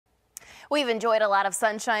We've enjoyed a lot of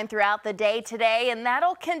sunshine throughout the day today, and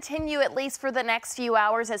that'll continue at least for the next few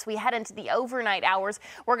hours. As we head into the overnight hours,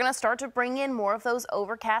 we're going to start to bring in more of those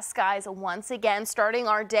overcast skies once again, starting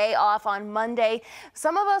our day off on Monday.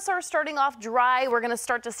 Some of us are starting off dry. We're going to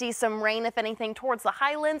start to see some rain, if anything, towards the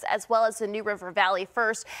highlands as well as the New River Valley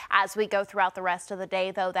first. As we go throughout the rest of the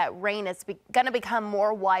day, though, that rain is going to become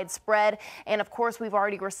more widespread. And of course, we've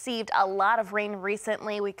already received a lot of rain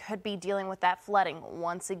recently. We could be dealing with that flooding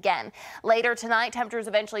once again. Later tonight, temperatures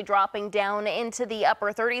eventually dropping down into the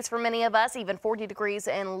upper 30s for many of us, even 40 degrees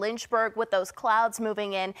in Lynchburg. With those clouds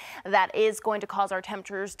moving in, that is going to cause our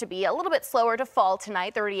temperatures to be a little bit slower to fall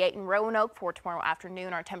tonight. 38 in Roanoke. For tomorrow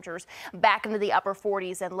afternoon, our temperatures back into the upper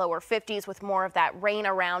 40s and lower 50s with more of that rain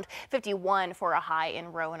around. 51 for a high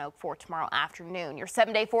in Roanoke for tomorrow afternoon. Your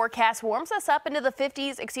 7-day forecast warms us up into the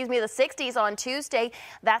 60s on Tuesday.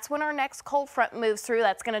 That's when our next cold front moves through.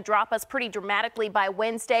 That's going to drop us pretty dramatically by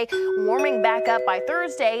Wednesday, warming back up by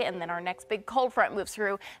Thursday, and then our next big cold front moves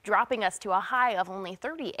through, dropping us to a high of only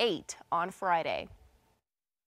 38 on Friday.